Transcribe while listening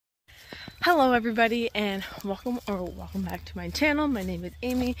Hello everybody and welcome back to my channel. My name is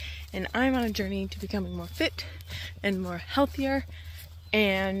Amy and I'm on a journey to becoming more fit and more healthier,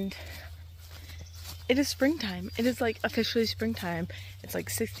 and it is springtime. It is like officially springtime. It's like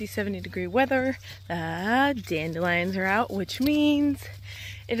 60-70 degree weather. The dandelions are out, which means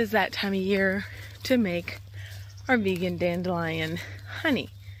it is that time of year to make our vegan dandelion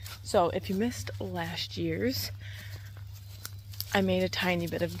honey. So if you missed last year's, I made a tiny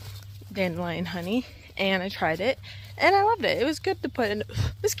bit of dandelion honey and I tried it and I loved it. It was good to put in.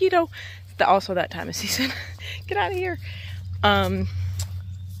 Mosquito. It's also that time of season. Get out of here.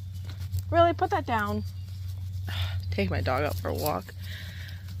 Really put that down. Take my dog out for a walk.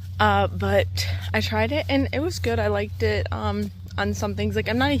 But I tried it and it was good. I liked it on some things. Like,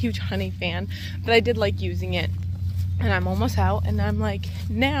 I'm not a huge honey fan, but I did like using it. And I'm almost out, and I'm like,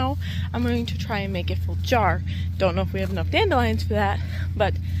 now I'm going to try and make a full jar. Don't know if we have enough dandelions for that,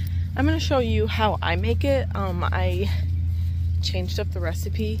 but I'm going to show you how I make it. I changed up the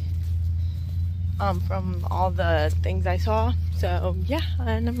recipe from all the things I saw. So yeah,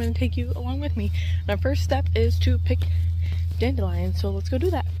 and I'm going to take you along with me. And our first step is to pick dandelions, so let's go do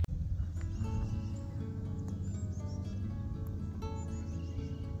that.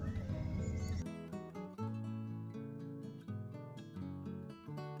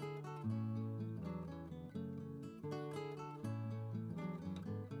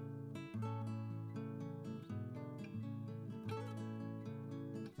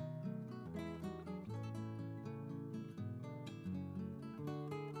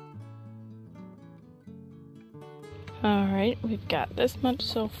 Alright, we've got this much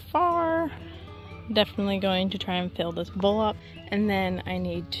so far. Definitely going to try and fill this bowl up. And then I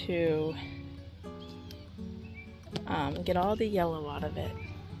need to get all the yellow out of it.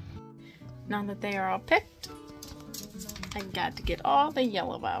 Now that they are all picked, I got to get all the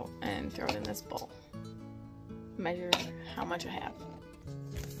yellow out and throw it in this bowl. Measure how much I have.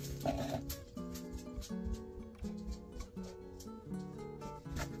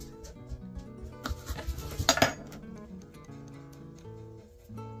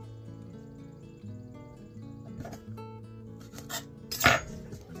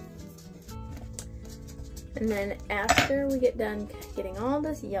 And then after we get done getting all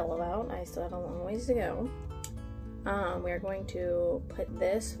this yellow out, I still have a long ways to go, we're going to put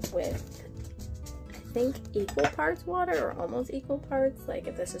this with, I think, equal parts water, or almost equal parts. Like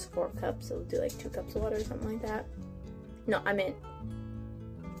if this is 4 cups, it'll do like 2 cups of water or something like that. No, I meant,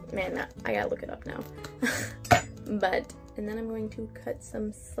 man, I gotta look it up now. And then I'm going to cut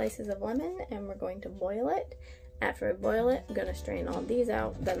some slices of lemon and we're going to boil it. After I boil it, I'm gonna strain all these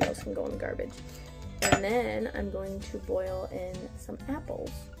out, then those can go in the garbage. And then I'm going to boil in some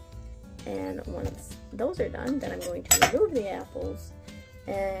apples. And once those are done, then I'm going to remove the apples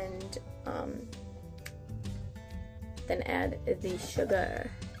and then add the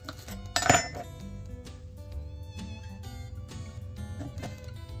sugar.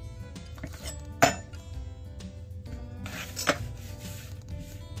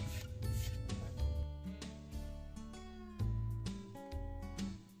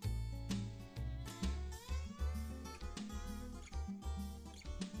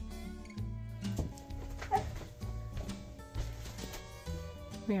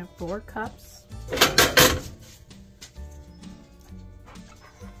 We have 4 cups.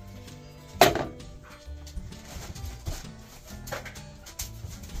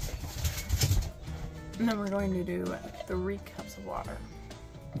 And then we're going to do 3 cups of water.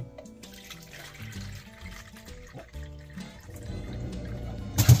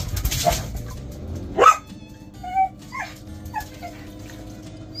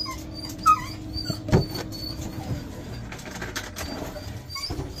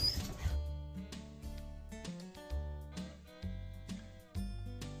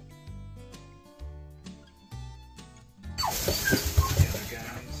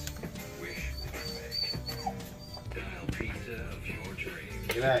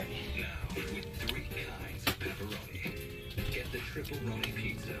 G'day. Now with 3 kinds of pepperoni. Get the triple-roni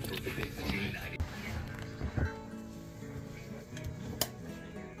pizza for $15.90.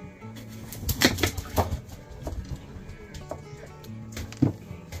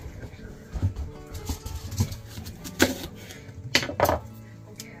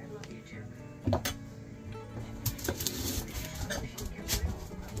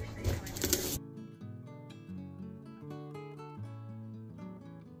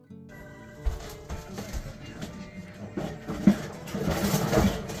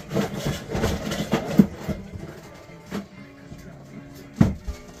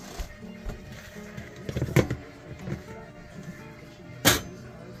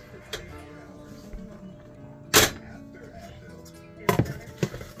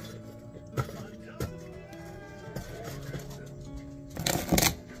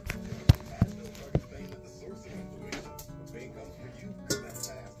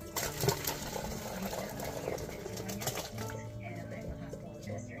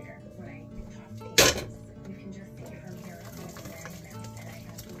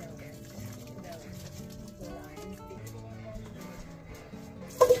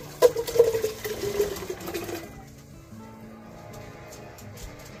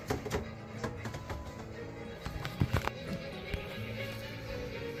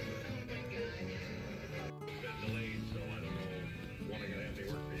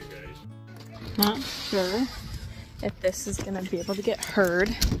 Not sure if this is gonna be able to get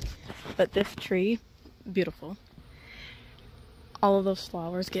heard, but this tree, beautiful. All of those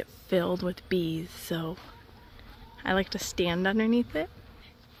flowers get filled with bees, so I like to stand underneath it,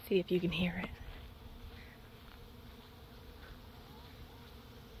 see if you can hear it.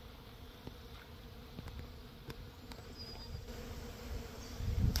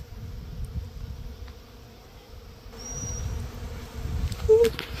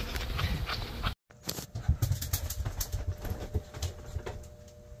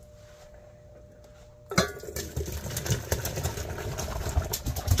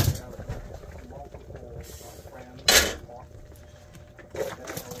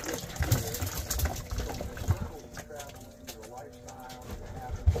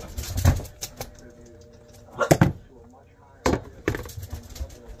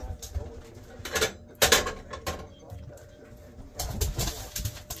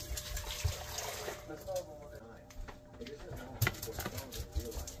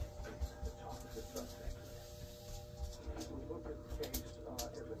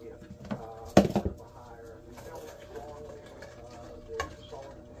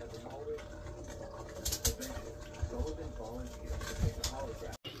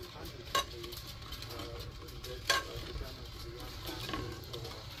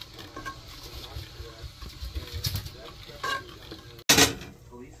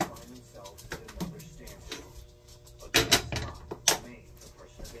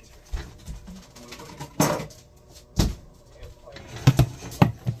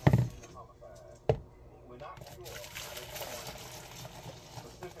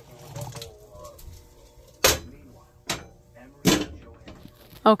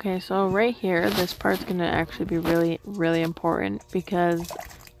 Okay, so right here, this part's gonna actually be really important because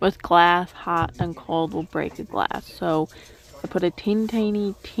with glass, hot and cold will break the glass. So I put a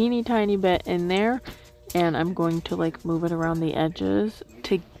teeny tiny bit in there, and I'm going to like move it around the edges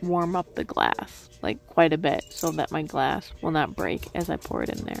to warm up the glass, like quite a bit, so that my glass will not break as I pour it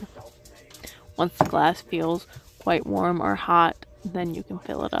in there. Once the glass feels quite warm or hot, then you can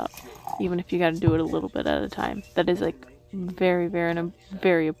fill it up, even if you gotta do it a little bit at a time. That is like very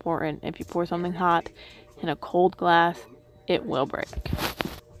important. If you pour something hot in a cold glass, it will break. A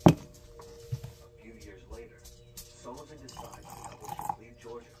few years later, Sullivan decides the couple should leave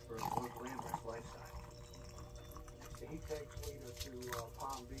Georgia for a more glamorous lifestyle. He takes Lita to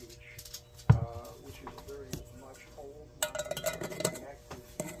Palm Beach, which is very much old money, active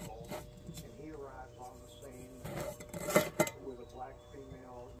people, and he arrives on the scene with a black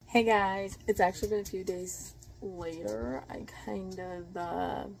female. Hey guys, it's actually been a few days later. I kind of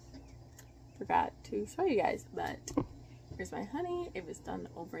forgot to show you guys, but here's my honey. It was done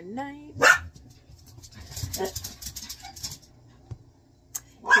overnight.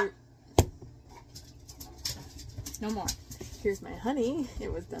 No more. Here's my honey.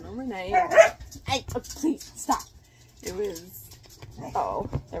 It was done overnight. Hey, oh, please stop. It was, oh,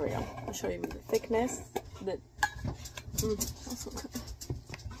 there we go. I'll show you the thickness. That's so good.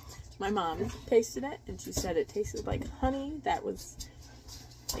 My mom tasted it and she said it tasted like honey that was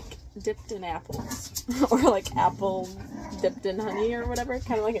like dipped in apples or like apple dipped in honey or whatever,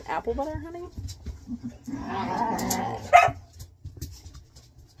 kind of like an apple butter honey.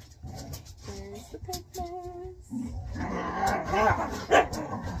 There's the thickness.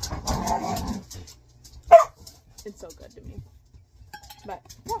 It's so good to me. But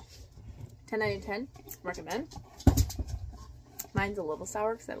yeah, 10 out of 10, recommend. Mine's a little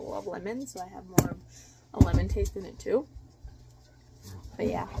sour because I love lemon, so I have more of a lemon taste in it too. But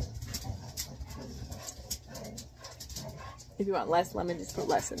yeah. If you want less lemon, just put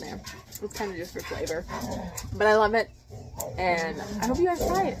less in there. It's kind of just for flavor. But I love it. And I hope you guys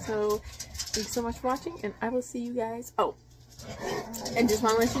try it. So thanks so much for watching, and I will see you guys. Oh, and just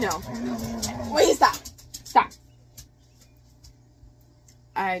want to let you know. Wait, stop. Stop.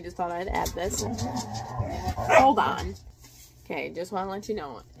 I just thought I'd add this. Hold on. Okay, just want to let you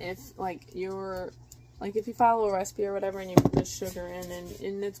know, if if you follow a recipe or whatever and you put the sugar in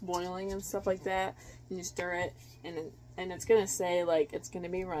and it's boiling and stuff like that, and you stir it and it's gonna say like it's gonna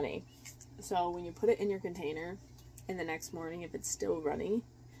be runny. So when you put it in your container and the next morning if it's still runny,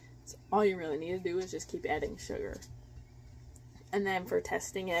 so all you really need to do is just keep adding sugar. And then for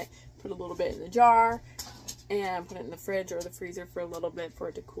testing it, put a little bit in the jar and put it in the fridge or the freezer for a little bit for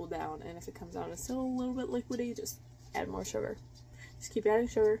it to cool down. And if it comes out and it's still a little bit liquidy, just add more sugar. Just keep adding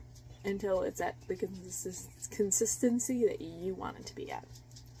sugar until it's at the consistency that you want it to be at.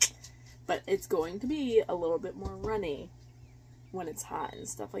 But it's going to be a little bit more runny when it's hot and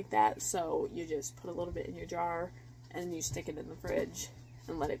stuff like that. So you just put a little bit in your jar and you stick it in the fridge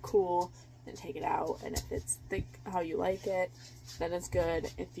and let it cool. and take it out. And if it's thick how you like it, then it's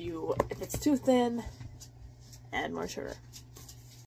good. If it's too thin, add more sugar.